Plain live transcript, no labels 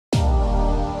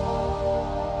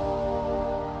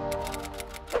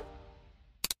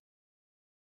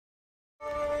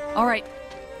All right,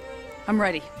 I'm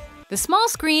ready. The small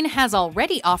screen has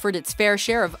already offered its fair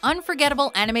share of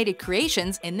unforgettable animated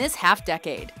creations in this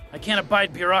half-decade. I can't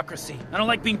abide bureaucracy. I don't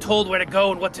like being told where to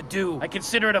go and what to do. I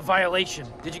consider it a violation.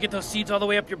 Did you get those seeds all the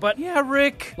way up your butt? Yeah,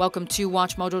 Rick. Welcome to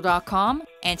WatchMojo.com,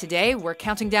 and today we're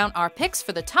counting down our picks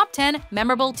for the top 10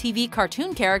 memorable TV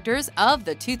cartoon characters of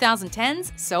the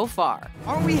 2010s so far.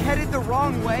 Aren't we headed the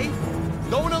wrong way?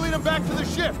 Don't want to lead them back to the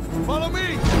ship. Follow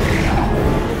me.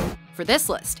 For this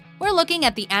list, we're looking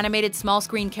at the animated small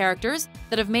screen characters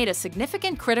that have made a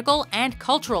significant critical and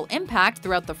cultural impact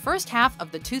throughout the first half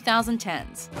of the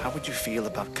 2010s. How would you feel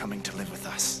about coming to live with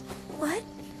us? What?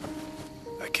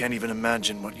 I can't even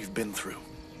imagine what you've been through.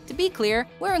 To be clear,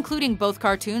 we're including both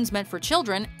cartoons meant for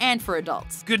children and for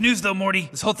adults. Good news though, Morty.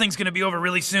 This whole thing's gonna be over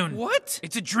really soon. What?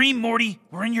 It's a dream, Morty.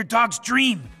 We're in your dog's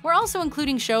dream. We're also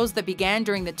including shows that began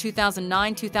during the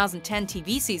 2009-2010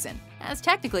 TV season, as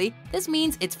technically, this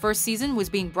means its first season was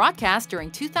being broadcast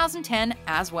during 2010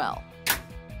 as well.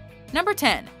 Number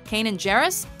 10. Kanan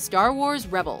Jarrus, Star Wars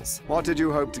Rebels. What did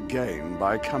you hope to gain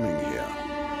by coming here?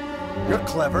 You're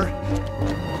clever.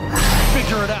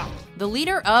 Figure it out. The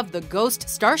leader of the Ghost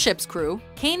Starships crew,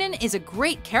 Kanan is a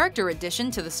great character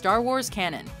addition to the Star Wars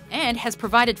canon, and has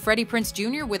provided Freddie Prinze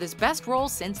Jr. with his best role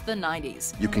since the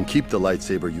 90s. You can keep the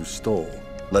lightsaber you stole,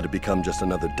 let it become just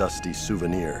another dusty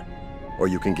souvenir. Or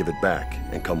you can give it back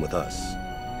and come with us.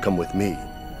 Come with me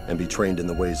and be trained in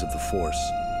the ways of the Force.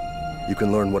 You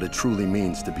can learn what it truly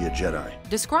means to be a Jedi.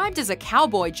 Described as a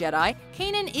cowboy Jedi,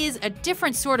 Kanan is a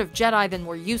different sort of Jedi than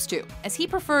we're used to, as he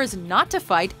prefers not to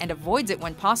fight and avoids it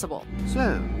when possible.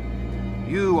 So,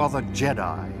 you are the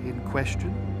Jedi in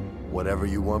question? Whatever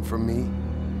you want from me,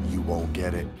 you won't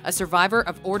get it. A survivor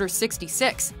of Order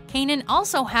 66, Kanan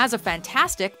also has a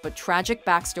fantastic but tragic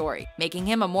backstory, making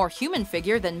him a more human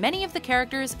figure than many of the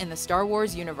characters in the Star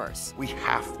Wars universe. We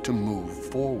have to move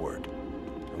forward.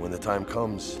 And when the time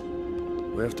comes,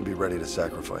 we have to be ready to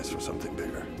sacrifice for something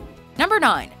bigger. Number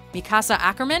 9. Mikasa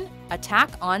Ackerman,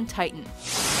 Attack on Titan.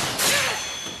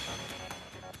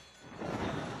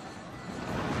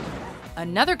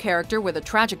 Another character with a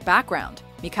tragic background.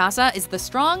 Mikasa is the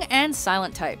strong and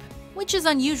silent type, which is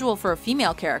unusual for a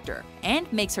female character,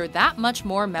 and makes her that much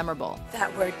more memorable.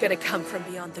 That word gonna come from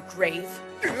beyond the grave.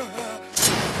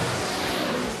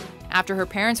 After her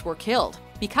parents were killed,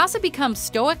 Mikasa becomes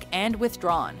stoic and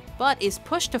withdrawn, but is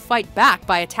pushed to fight back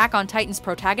by Attack on Titan's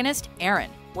protagonist, Eren,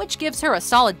 which gives her a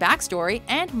solid backstory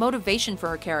and motivation for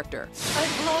her character.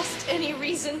 I've lost any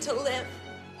reason to live.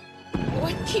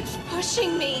 What keeps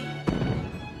pushing me?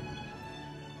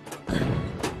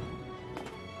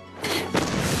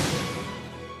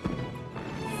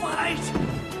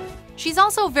 She's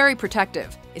also very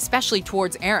protective, especially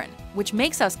towards Eren, which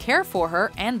makes us care for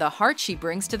her and the heart she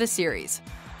brings to the series.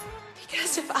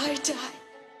 Because if I die,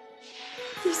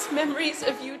 these memories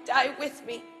of you die with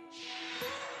me.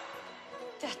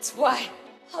 That's why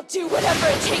I'll do whatever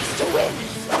it takes to win,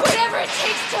 whatever it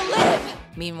takes to live.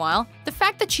 Meanwhile, the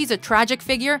fact that she's a tragic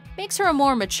figure makes her a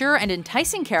more mature and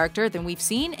enticing character than we've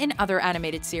seen in other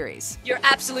animated series. You're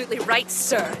absolutely right,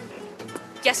 sir.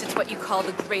 Guess it's what you call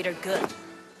the greater good.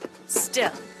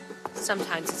 Still,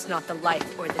 sometimes it's not the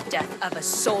life or the death of a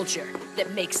soldier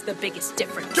that makes the biggest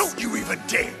difference. Don't you even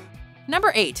dare!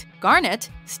 Number 8. Garnet,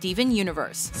 Steven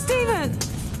Universe. Steven!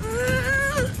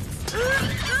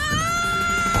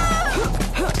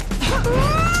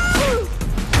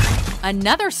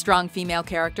 Another strong female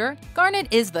character, Garnet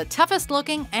is the toughest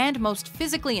looking and most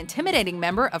physically intimidating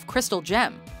member of Crystal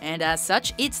Gem, and as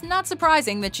such, it's not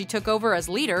surprising that she took over as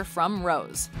leader from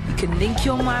Rose. You can link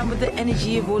your mind with the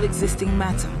energy of all existing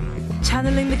matter,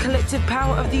 channeling the collective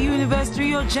power of the universe through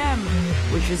your gem,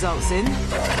 which results in...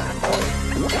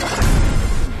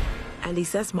 At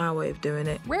least that's my way of doing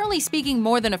it. Rarely speaking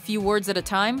more than a few words at a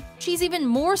time, she's even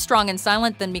more strong and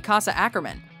silent than Mikasa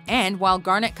Ackerman. And while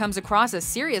Garnet comes across as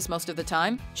serious most of the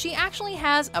time, she actually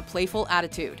has a playful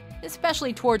attitude,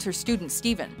 especially towards her student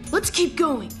Steven. Let's keep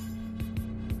going.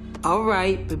 All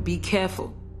right, but be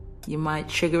careful. You might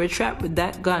trigger a trap with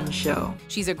that gun show.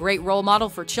 She's a great role model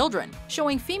for children,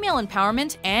 showing female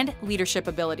empowerment and leadership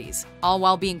abilities, all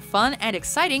while being fun and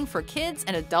exciting for kids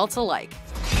and adults alike.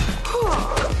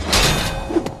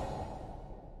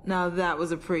 Now that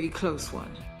was a pretty close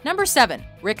one. Number 7.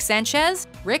 Rick Sanchez,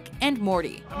 Rick and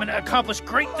Morty. I'm gonna accomplish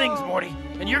great things, Morty,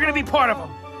 and you're gonna be part of them.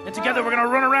 And together we're gonna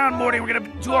run around, Morty. We're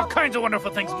gonna do all kinds of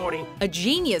wonderful things, Morty. A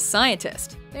genius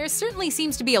scientist. There certainly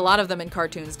seems to be a lot of them in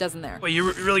cartoons, doesn't there? Well,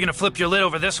 you're really gonna flip your lid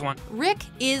over this one. Rick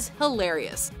is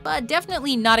hilarious, but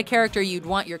definitely not a character you'd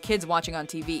want your kids watching on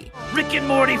TV. Rick and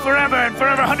Morty forever and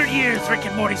forever, 100 years, Rick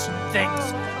and Morty's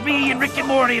things. Me and Rick and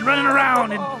Morty and running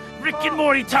around and Rick and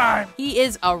Morty time! He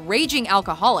is a raging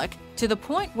alcoholic to the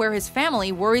point where his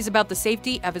family worries about the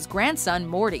safety of his grandson,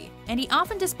 Morty, and he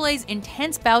often displays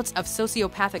intense bouts of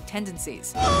sociopathic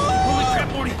tendencies. Holy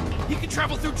crap, Morty! He can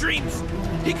travel through dreams!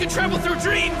 He can travel through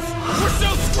dreams! We're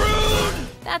so screwed!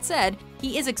 That said,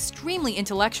 he is extremely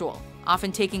intellectual,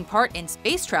 often taking part in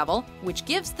space travel, which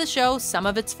gives the show some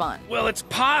of its fun. Well, it's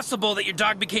possible that your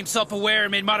dog became self-aware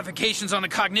and made modifications on the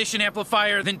cognition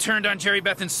amplifier, then turned on Jerry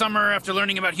Beth in summer after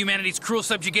learning about humanity's cruel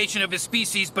subjugation of his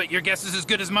species, but your guess is as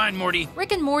good as mine, Morty.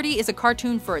 Rick and Morty is a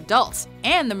cartoon for adults,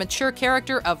 and the mature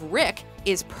character of Rick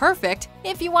is perfect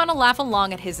if you want to laugh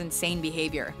along at his insane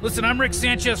behavior. Listen, I'm Rick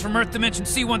Sanchez from Earth Dimension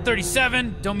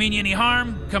C-137. Don't mean you any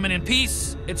harm. Coming in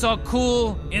peace. It's all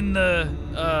cool in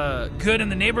the, good in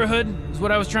the neighborhood is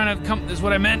what I was trying to is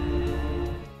what I meant.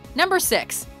 Number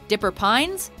 6. Dipper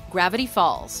Pines, Gravity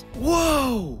Falls.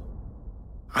 Whoa!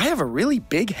 I have a really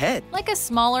big head. Like a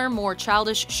smaller, more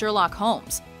childish Sherlock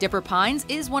Holmes, Dipper Pines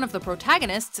is one of the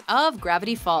protagonists of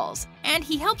Gravity Falls, and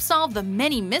he helps solve the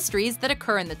many mysteries that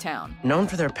occur in the town. Known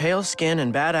for their pale skin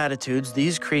and bad attitudes,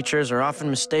 these creatures are often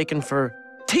mistaken for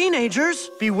teenagers.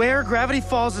 Beware, Gravity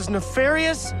Falls is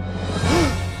nefarious.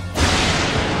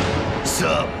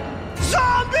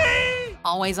 Zombie!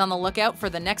 Always on the lookout for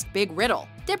the next big riddle,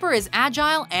 Dipper is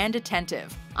agile and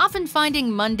attentive, often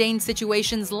finding mundane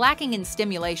situations lacking in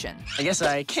stimulation. I guess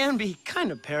I can be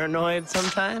kind of paranoid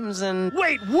sometimes and...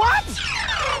 Wait, what?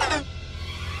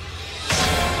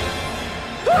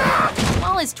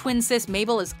 While his twin sis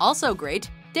Mabel is also great,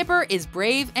 Dipper is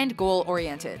brave and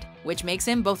goal-oriented, which makes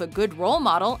him both a good role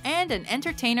model and an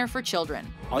entertainer for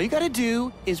children. All you gotta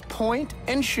do is point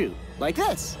and shoot, like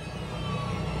this.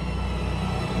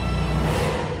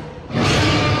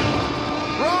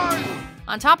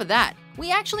 On top of that, we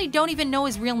actually don't even know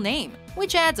his real name,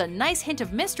 which adds a nice hint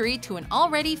of mystery to an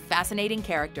already fascinating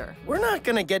character. We're not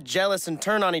gonna get jealous and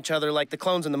turn on each other like the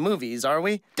clones in the movies, are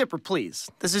we? Dipper, please.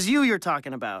 This is you you're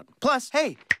talking about. Plus,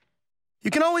 hey,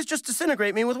 you can always just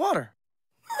disintegrate me with water.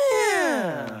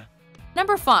 Yeah.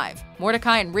 Number 5.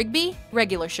 Mordecai and Rigby,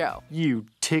 regular show. You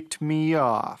ticked me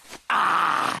off.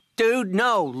 Ah! Dude,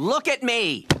 no, look at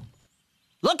me!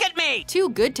 Look at me! Too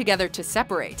good together to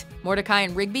separate, Mordecai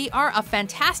and Rigby are a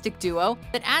fantastic duo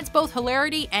that adds both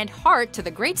hilarity and heart to the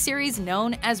great series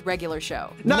known as regular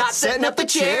show. Not setting up the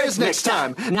chairs next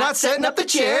time! Not setting up the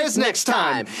chairs next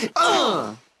time!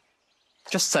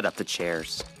 Just set up the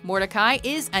chairs. Mordecai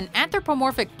is an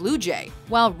anthropomorphic blue jay,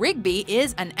 while Rigby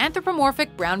is an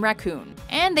anthropomorphic brown raccoon.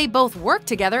 And they both work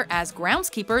together as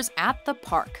groundskeepers at the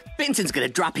park. Vincent's gonna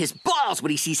drop his balls when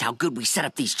he sees how good we set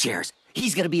up these chairs.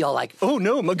 He's gonna be all like, oh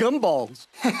no, my gumballs.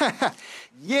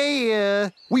 Yeah,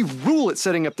 we rule at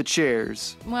setting up the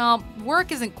chairs. Well,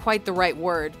 work isn't quite the right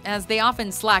word, as they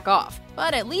often slack off.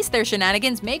 But at least their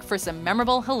shenanigans make for some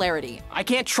memorable hilarity. I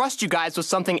can't trust you guys with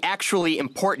something actually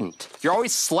important. You're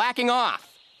always slacking off.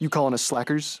 You calling us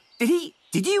slackers?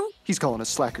 Did you? He's calling us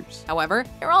slackers. However,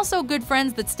 they're also good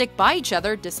friends that stick by each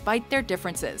other despite their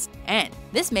differences. And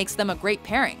this makes them a great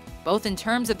pairing, both in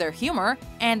terms of their humor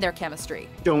and their chemistry.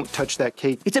 Don't touch that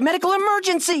cake. It's a medical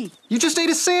emergency! You just ate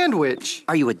a sandwich.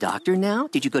 Are you a doctor now?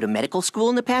 Did you go to medical school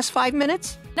in the past 5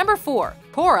 minutes? Number 4.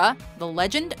 Korra, The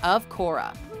Legend of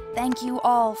Korra. Thank you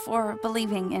all for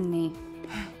believing in me.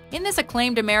 In this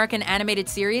acclaimed American animated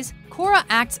series, Korra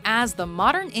acts as the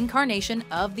modern incarnation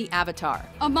of the Avatar.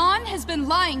 Amon has been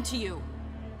lying to you.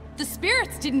 The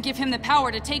spirits didn't give him the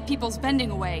power to take people's bending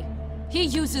away. He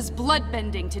uses blood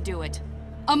bending to do it.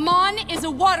 Amon is a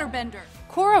waterbender.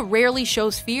 Korra rarely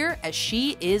shows fear as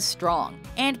she is strong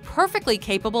and perfectly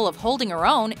capable of holding her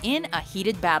own in a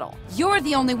heated battle. You're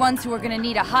the only ones who are gonna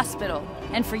need a hospital.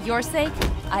 And for your sake,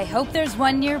 I hope there's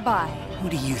one nearby. Who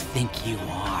do you think you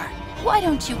are? Why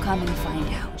don't you come and find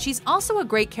out? She's also a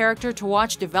great character to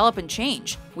watch develop and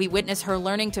change. We witness her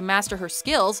learning to master her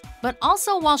skills, but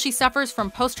also while she suffers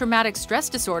from post-traumatic stress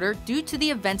disorder due to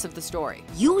the events of the story.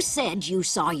 You said you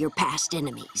saw your past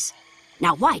enemies.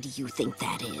 Now, why do you think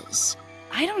that is?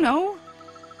 I don't know.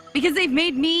 Because they've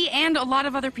made me and a lot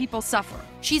of other people suffer.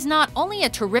 She's not only a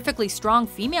terrifically strong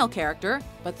female character,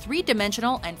 but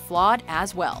three-dimensional and flawed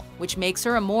as well, which makes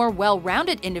her a more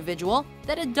well-rounded individual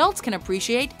that adults can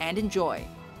appreciate and enjoy.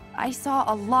 I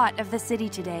saw a lot of the city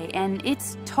today, and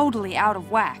it's totally out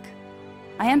of whack.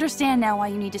 I understand now why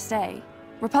you need to stay.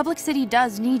 Republic City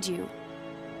does need you,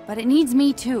 but it needs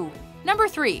me too. Number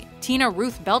 3. Tina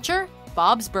Ruth Belcher,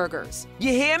 Bob's Burgers.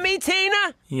 You hear me,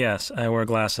 Tina? Yes, I wear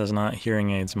glasses, not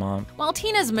hearing aids, Mom. While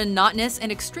Tina's monotonous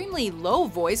and extremely low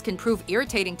voice can prove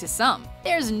irritating to some,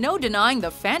 there's no denying the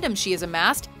fandom she has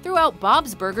amassed throughout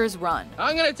Bob's Burgers' run.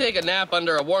 I'm gonna take a nap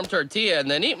under a warm tortilla and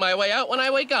then eat my way out when I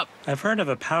wake up. I've heard of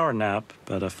a power nap,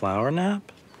 but a flour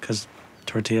nap? Because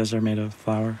tortillas are made of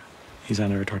flour. He's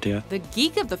under a tortilla. The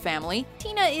geek of the family,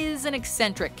 Tina is an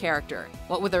eccentric character.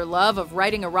 What with her love of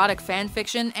writing erotic fan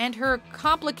fiction and her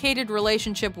complicated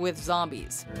relationship with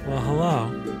zombies. Well,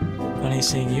 hello. Funny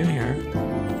seeing you here.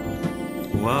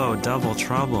 Whoa, double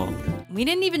trouble. We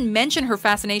didn't even mention her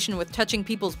fascination with touching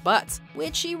people's butts,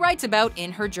 which she writes about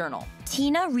in her journal.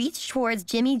 Tina reached towards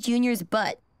Jimmy Jr.'s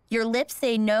butt. Your lips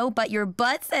say no, but your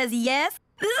butt says yes?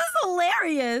 This is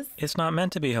hilarious. It's not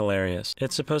meant to be hilarious.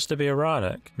 It's supposed to be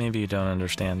erotic. Maybe you don't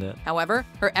understand it. However,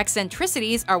 her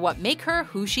eccentricities are what make her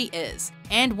who she is.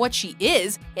 And what she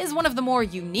is one of the more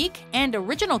unique and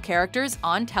original characters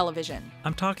on television.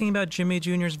 I'm talking about Jimmy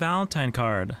Jr.'s Valentine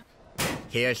card.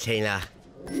 Here's Tina.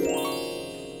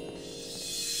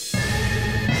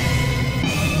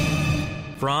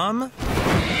 From?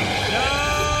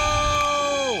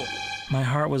 No! My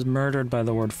heart was murdered by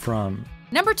the word from.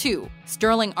 Number 2,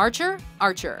 Sterling Archer,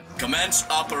 Archer. Commence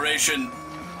operation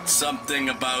something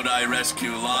about I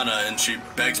rescue Lana and she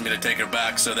begs me to take her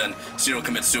back, so then Zero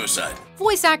commits suicide.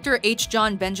 Voice actor H.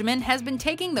 John Benjamin has been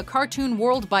taking the cartoon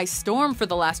world by storm for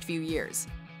the last few years.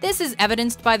 This is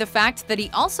evidenced by the fact that he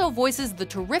also voices the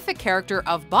terrific character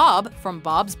of Bob from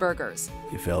Bob's Burgers.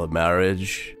 You fail at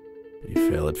marriage, you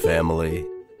fail at family,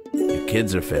 your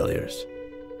kids are failures,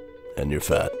 and you're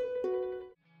fat.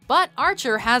 But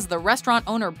Archer has the restaurant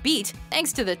owner beat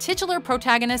thanks to the titular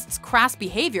protagonist's crass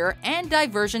behavior and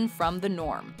diversion from the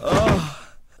norm.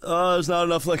 There's not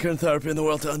enough liquor and therapy in the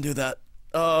world to undo that.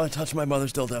 I touched my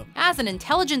mother's dildo. As an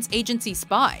intelligence agency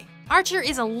spy, Archer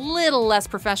is a little less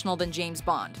professional than James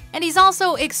Bond, and he's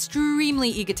also extremely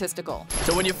egotistical.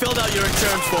 So when you filled out your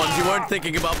insurance forms, you weren't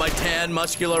thinking about my tan,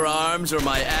 muscular arms or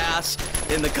my ass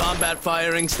in the combat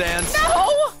firing stance? No!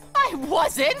 I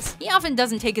wasn't! He often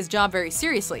doesn't take his job very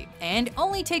seriously, and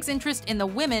only takes interest in the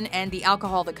women and the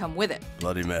alcohol that come with it.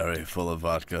 Bloody Mary, full of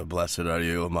vodka, blessed are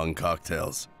you among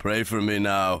cocktails. Pray for me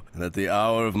now, and at the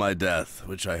hour of my death,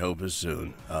 which I hope is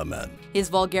soon. Amen. His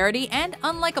vulgarity and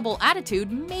unlikable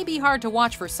attitude may be hard to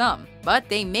watch for some, but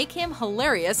they make him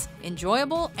hilarious,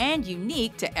 enjoyable, and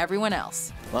unique to everyone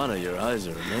else. Lana, your eyes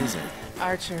are amazing.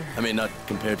 Archer. I mean, not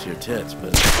compared to your tits,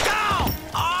 but... Ow!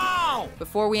 Ow!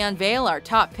 Before we unveil our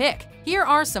top pick, here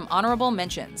are some honorable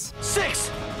mentions. 6!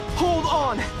 Hold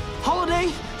on!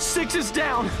 Holiday, 6 is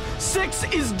down! 6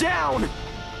 is down!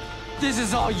 This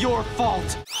is all your fault!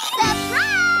 Surprise!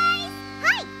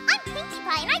 Hi, I'm Pinkie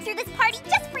Pie, and I threw this party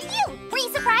just for you! Were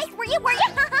you surprised? Were you?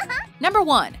 Number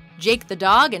 1, Jake the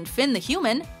Dog and Finn the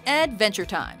Human, Adventure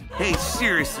Time. Hey,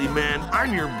 seriously, man,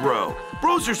 I'm your bro.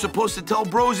 Bros are supposed to tell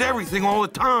bros everything all the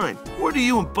time. What are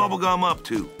you and Bubblegum up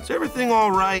to? Is everything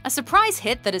all right? A surprise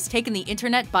hit that has taken the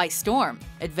internet by storm.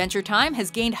 Adventure Time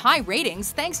has gained high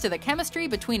ratings thanks to the chemistry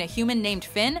between a human named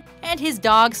Finn and his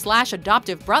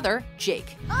dog/adoptive brother,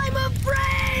 Jake. I'm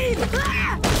afraid!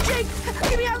 Ah! Jake,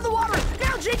 get me out of the water!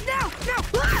 Now, Jake, now!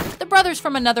 Ah! The brothers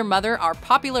from another mother are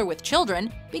popular with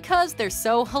children because they're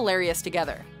so hilarious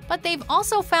together. But they've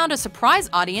also found a surprise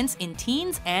audience in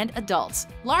teens and adults,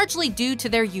 largely due to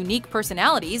their unique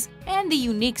personalities and the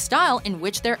unique style in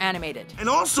which they're animated. And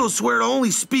also swear to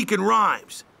only speak in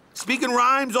rhymes. Speak in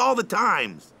rhymes all the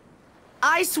time.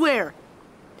 I swear.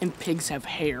 And pigs have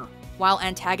hair. While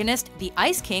antagonist, the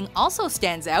Ice King, also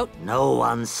stands out. No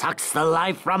one sucks the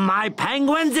life from my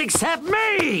penguins except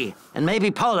me! And maybe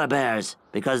polar bears,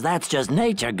 because that's just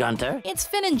nature, Gunter. It's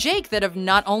Finn and Jake that have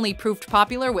not only proved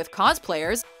popular with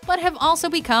cosplayers, but have also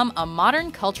become a modern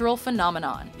cultural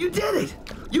phenomenon. You did it!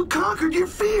 You conquered your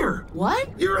fear! What?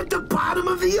 You're at the bottom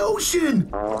of the ocean!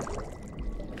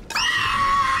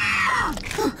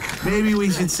 Maybe we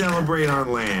should celebrate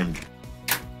on land.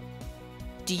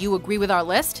 Do you agree with our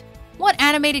list? What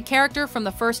animated character from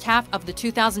the first half of the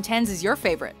 2010s is your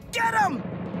favorite? Get him!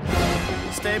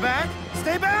 Stay back!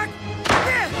 Stay back!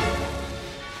 Yeah!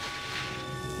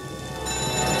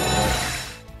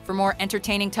 For more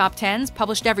entertaining top 10s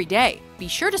published every day, be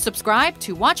sure to subscribe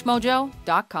to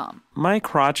WatchMojo.com. My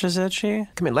crotch is itchy.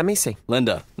 Come here, let me see.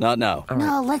 Linda, not now.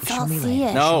 No, let's all see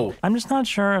it. No. I'm just not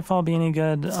sure if I'll be any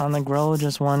good on the grill with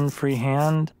just one free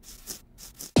hand.